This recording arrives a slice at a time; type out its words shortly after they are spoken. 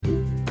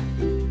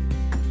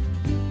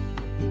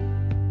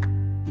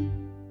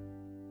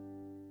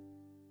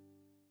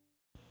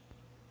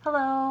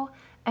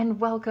and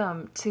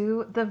welcome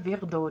to the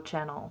Veerdo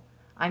channel.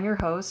 I'm your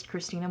host,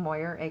 Christina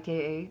Moyer,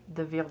 aka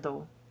the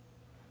Veerdo.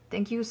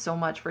 Thank you so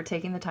much for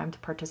taking the time to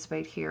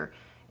participate here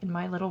in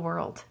my little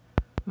world.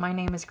 My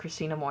name is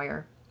Christina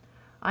Moyer.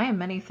 I am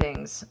many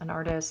things: an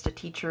artist, a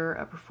teacher,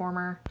 a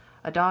performer,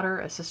 a daughter,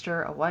 a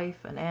sister, a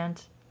wife, an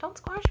aunt, don't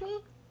squash me,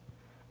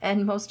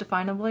 and most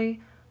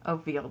definably, a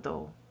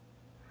Veerdo.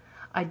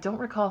 I don't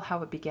recall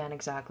how it began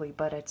exactly,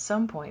 but at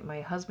some point my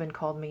husband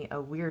called me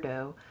a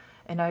weirdo,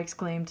 and I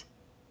exclaimed,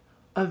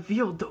 "A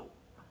Veerdo!"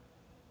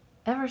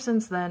 Ever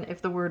since then,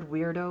 if the word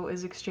weirdo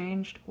is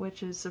exchanged,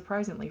 which is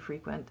surprisingly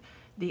frequent,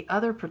 the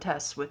other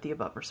protests with the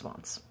above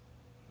response.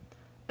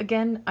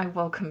 Again, I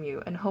welcome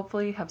you and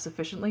hopefully have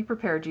sufficiently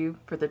prepared you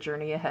for the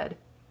journey ahead.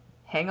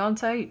 Hang on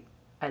tight.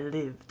 I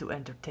live to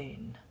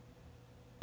entertain.